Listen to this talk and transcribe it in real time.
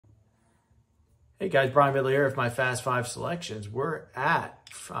Hey guys, Brian Bitler here with my Fast 5 selections. We're at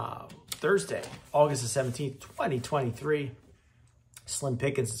Thursday, August the 17th, 2023. Slim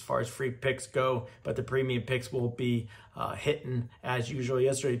pickings as far as free picks go, but the premium picks will be hitting as usual.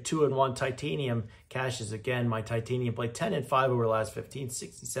 Yesterday, 2-1 Titanium cashes again. My Titanium played 10-5 over the last 15,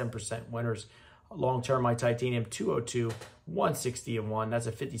 67% winners. Long term, my Titanium 202, 160-1. That's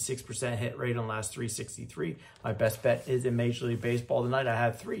a 56% hit rate on the last 363. My best bet is in Major League Baseball tonight. I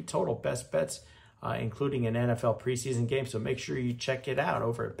have 3 total best bets, including an NFL preseason game. So make sure you check it out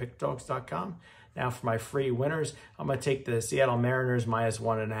over at PickDawgz.com. Now for my free winners, I'm going to take the Seattle Mariners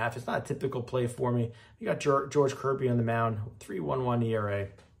 -1.5. It's not a typical play for me. You got George Kirby on the mound, 3.11 ERA,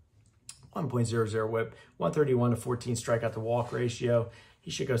 1.00 whip, 131 to 14 strikeout to walk ratio.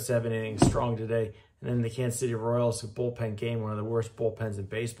 He should go 7 innings strong today. And then the Kansas City Royals, a bullpen game, one of the worst bullpens in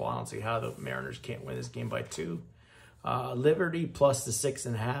baseball. I don't see how the Mariners can't win this game by 2. Liberty plus the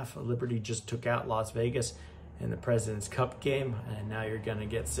 6.5. Liberty just took out Las Vegas in the President's Cup game, and now you're going to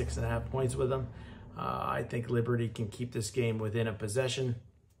get 6.5 points with them. I think Liberty can keep this game within a possession.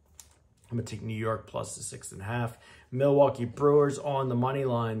 I'm going to take New York plus the 6.5. Milwaukee Brewers on the money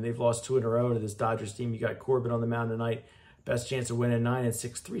line. They've lost 2 in a row to this Dodgers team. You got Corbin on the mound tonight. Best chance of winning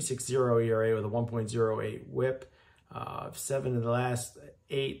 9-6, 3.60 ERA with a 1.08 whip. 7 of the last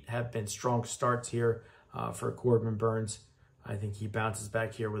 8 have been strong starts here for Corbin Burns. I think he bounces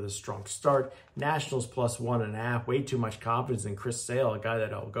back here with a strong start. Nationals plus 1.5. Way too much confidence in Chris Sale, a guy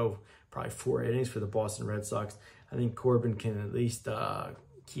that'll go probably 4 innings for the Boston Red Sox. I think Corbin can at least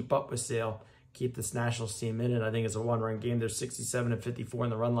keep up with Sale, keep this Nationals team in it. I think it's a 1-run game. They're 67-54 in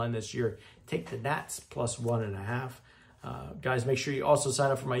the run line this year. Take the Nats plus 1.5. Guys, make sure you also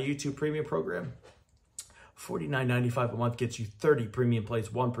sign up for my YouTube premium program. $49.95 a month gets you 30 premium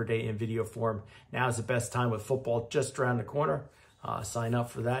plays, 1 per day in video form. Now is the best time with football just around the corner. Sign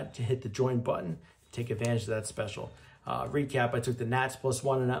up for that. To hit the join button. Take advantage of that special. Recap, I took the Nats plus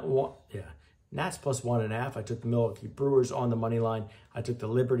 1.5. Nats plus 1.5. I took the Milwaukee Brewers on the money line. I took the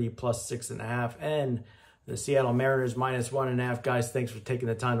Liberty plus 6.5. And the Seattle Mariners -1.5. Guys, thanks for taking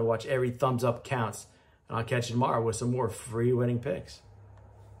the time to watch. Every thumbs up counts. And I'll catch you tomorrow with some more free winning picks.